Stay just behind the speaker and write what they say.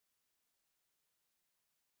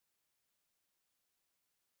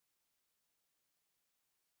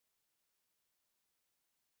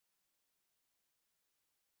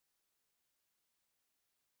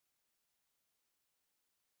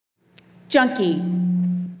junkie,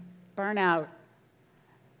 burnout,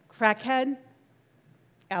 crackhead,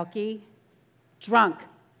 alkie, drunk.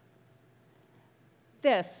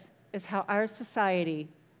 This is how our society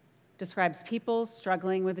describes people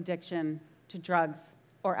struggling with addiction to drugs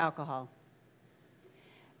or alcohol.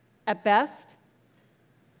 At best,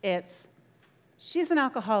 it's, she's an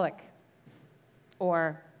alcoholic,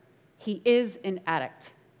 or he is an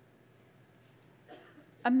addict.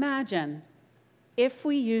 Imagine if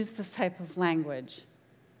we use this type of language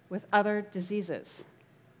with other diseases.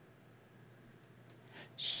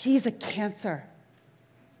 She's a cancer.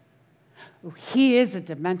 Ooh, he is a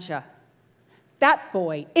dementia. That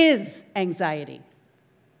boy is anxiety.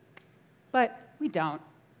 But we don't.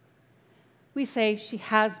 We say she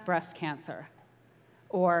has breast cancer,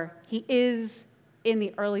 or he is in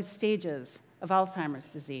the early stages of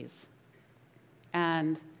Alzheimer's disease,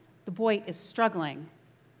 and the boy is struggling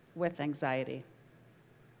with anxiety.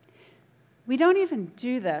 We don't even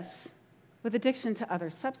do this with addiction to other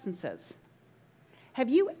substances. Have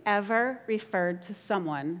you ever referred to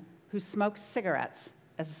someone who smokes cigarettes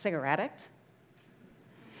as a cigarette addict?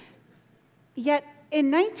 Yet,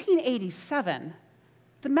 in 1987,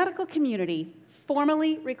 the medical community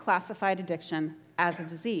formally reclassified addiction as a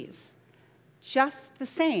disease, just the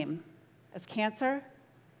same as cancer,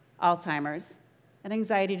 Alzheimer's, and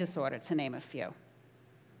anxiety disorder, to name a few.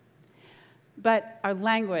 But our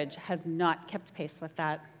language has not kept pace with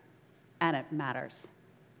that, and it matters.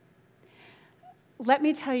 Let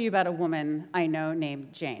me tell you about a woman I know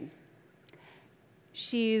named Jane.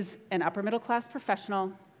 She's an upper-middle-class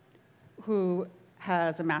professional who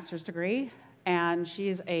has a master's degree, and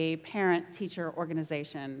she's a parent-teacher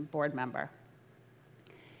organization board member.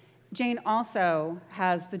 Jane also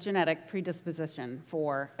has the genetic predisposition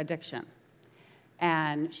for addiction,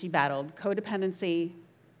 and she battled codependency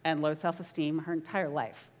and low self-esteem her entire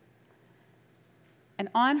life. And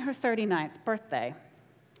on her 39th birthday,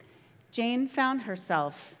 Jane found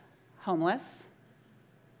herself homeless,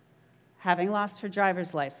 having lost her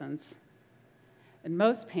driver's license, and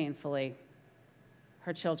most painfully,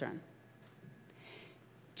 her children.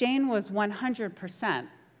 Jane was 100%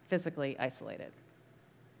 physically isolated.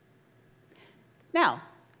 Now,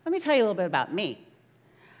 let me tell you a little bit about me.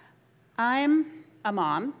 I'm a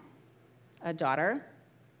mom, a daughter,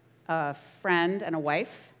 a friend, and a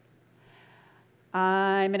wife.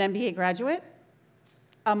 I'm an MBA graduate,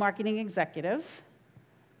 a marketing executive,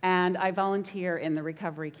 and I volunteer in the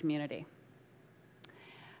recovery community.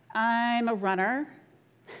 I'm a runner,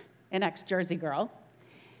 an ex-Jersey girl.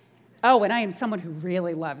 Oh, and I am someone who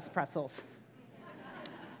really loves pretzels.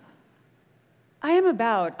 I am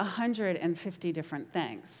about 150 different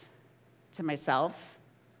things to myself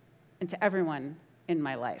and to everyone in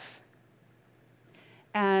my life.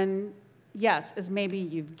 And yes, as maybe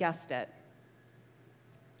you've guessed it,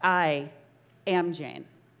 I am Jane.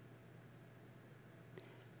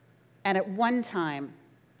 And at one time,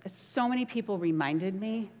 as so many people reminded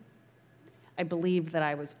me, I believed that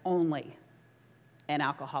I was only an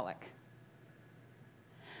alcoholic.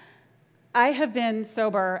 I have been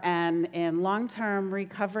sober and in long-term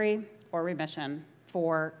recovery or remission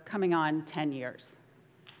for coming on 10 years.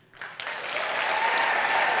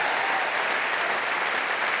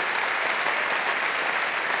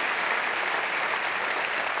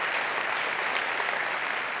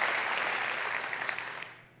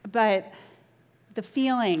 But the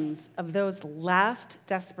feelings of those last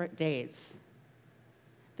desperate days,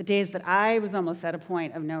 the days that I was almost at a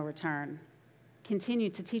point of no return,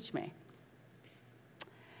 continued to teach me.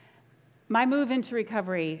 My move into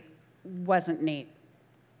recovery wasn't neat.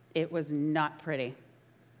 It was not pretty.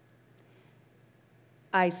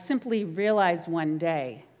 I simply realized one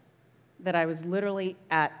day that I was literally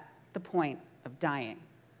at the point of dying,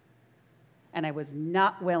 and I was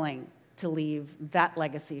not willing to leave that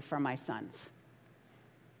legacy for my sons.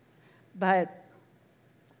 But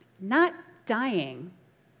not dying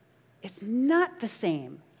is not the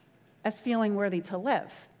same as feeling worthy to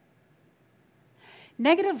live.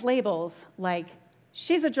 Negative labels like,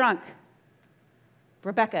 she's a drunk,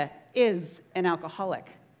 Rebecca is an alcoholic,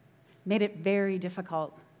 made it very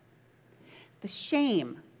difficult. The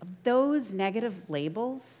shame of those negative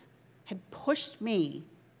labels had pushed me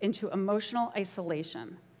into emotional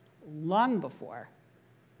isolation long before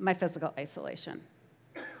my physical isolation.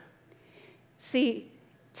 See,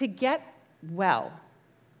 to get well,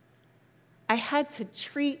 I had to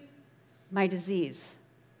treat my disease,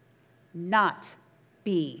 not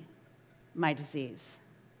be my disease.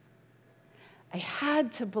 I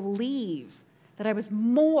had to believe that I was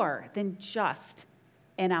more than just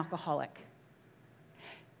an alcoholic.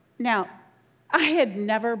 Now, I had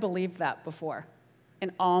never believed that before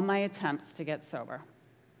in all my attempts to get sober.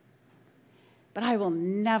 But I will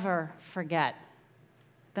never forget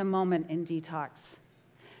the moment in detox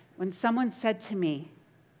when someone said to me,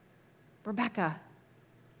 "Rebecca,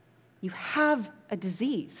 you have a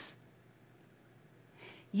disease.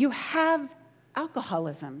 You have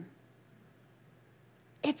alcoholism.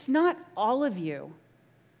 It's not all of you.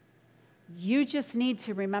 You just need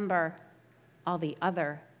to remember all the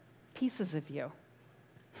other pieces of you."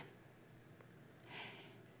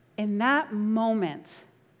 In that moment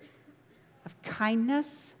of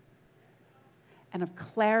kindness and of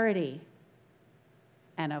clarity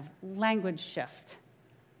and of language shift,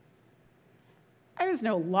 I was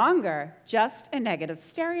no longer just a negative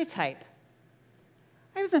stereotype.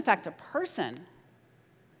 I was, in fact, a person,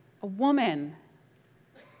 a woman,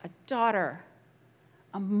 a daughter,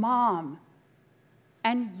 a mom,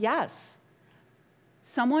 and yes,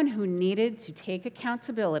 someone who needed to take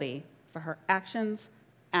accountability for her actions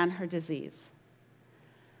and her disease.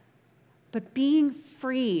 But being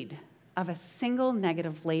freed of a single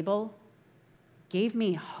negative label gave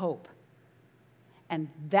me hope, and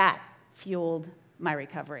that fueled my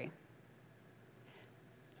recovery.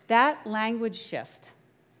 That language shift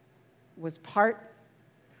was part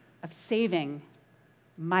of saving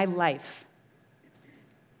my life.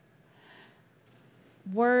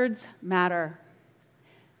 Words matter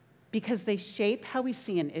because they shape how we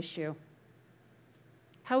see an issue,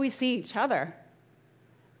 how we see each other,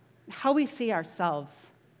 how we see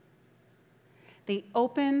ourselves. They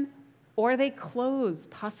open or they close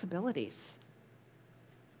possibilities.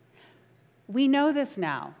 We know this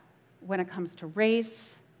now when it comes to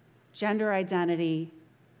race, gender identity,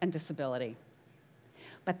 and disability.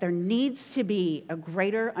 But there needs to be a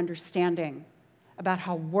greater understanding about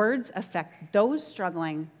how words affect those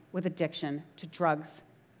struggling with addiction to drugs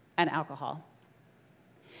and alcohol.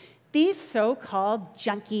 These so-called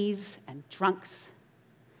junkies and drunks,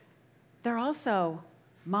 they're also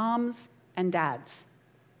moms and dads.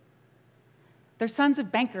 They're sons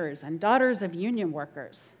of bankers and daughters of union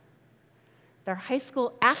workers. They're high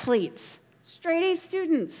school athletes, straight-A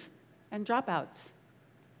students, and dropouts.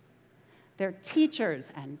 They're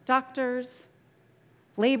teachers and doctors,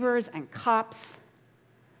 laborers and cops,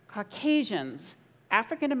 Caucasians,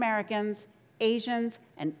 African Americans, Asians,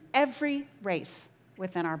 and every race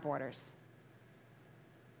within our borders.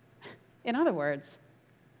 In other words,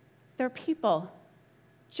 they're people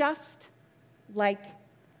just like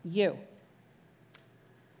you.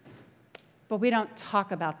 But we don't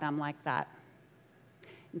talk about them like that.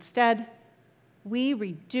 Instead, we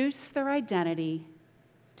reduce their identity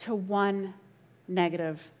to one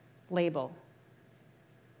negative label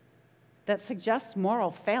that suggests moral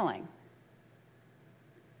failing.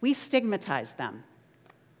 We stigmatize them.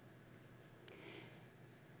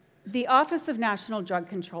 The Office of National Drug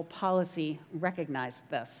Control Policy recognized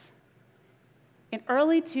this. In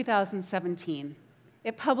early 2017,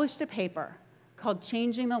 it published a paper called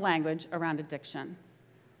Changing the Language Around Addiction,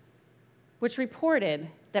 which reported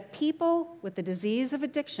that people with the disease of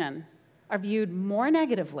addiction are viewed more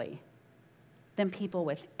negatively than people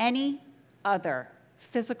with any other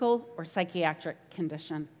physical or psychiatric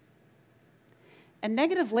condition. And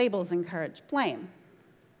negative labels encourage blame.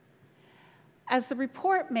 As the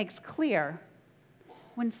report makes clear,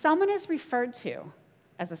 when someone is referred to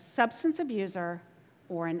as a substance abuser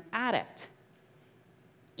or an addict,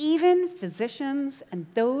 even physicians and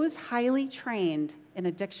those highly trained in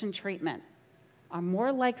addiction treatment are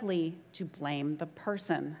more likely to blame the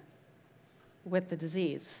person with the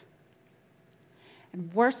disease.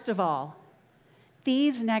 And worst of all,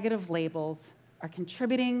 these negative labels are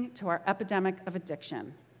contributing to our epidemic of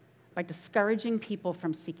addiction by discouraging people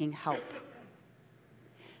from seeking help.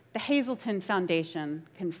 The Hazelden Foundation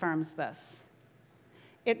confirms this.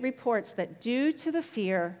 It reports that due to the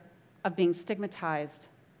fear of being stigmatized,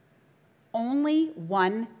 only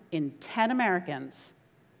 1 in 10 Americans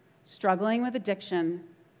struggling with addiction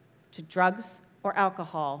to drugs or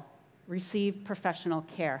alcohol receive professional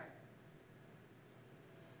care.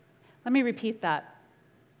 Let me repeat that.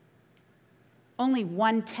 Only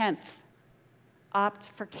 1/10 opt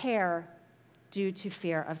for care due to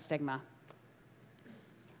fear of stigma.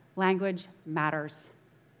 Language matters.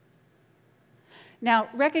 Now,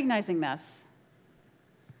 recognizing this,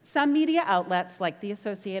 some media outlets like the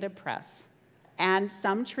Associated Press and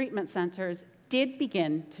some treatment centers did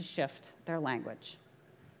begin to shift their language.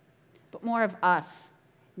 But more of us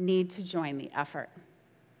need to join the effort.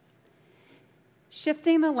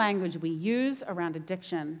 Shifting the language we use around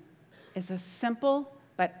addiction is a simple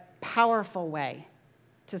but powerful way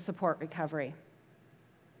to support recovery.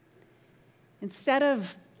 Instead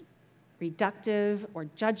of reductive or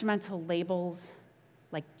judgmental labels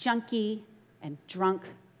like junkie and drunk,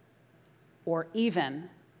 or even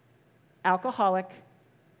alcoholic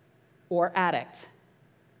or addict,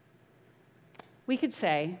 we could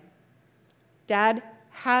say, Dad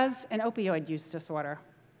has an opioid use disorder.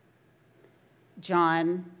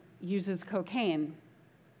 John uses cocaine.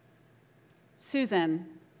 Susan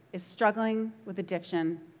is struggling with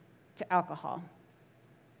addiction to alcohol.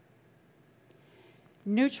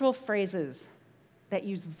 Neutral phrases that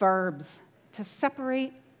use verbs to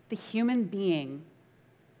separate the human being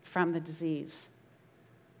from the disease.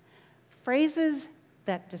 Phrases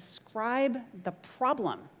that describe the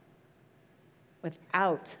problem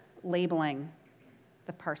without labeling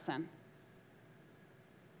the person.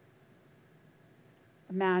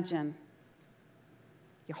 Imagine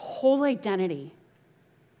your whole identity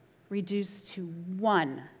reduced to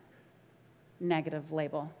one negative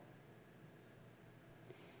label.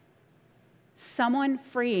 Someone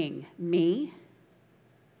freeing me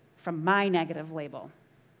from my negative label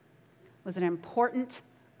was an important,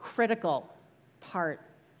 critical part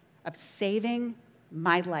of saving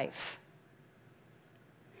my life.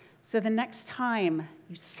 So the next time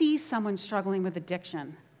you see someone struggling with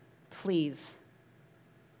addiction, please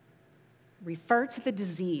refer to the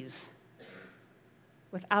disease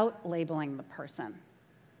without labeling the person.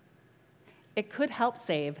 It could help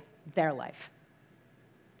save their life.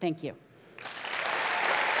 Thank you.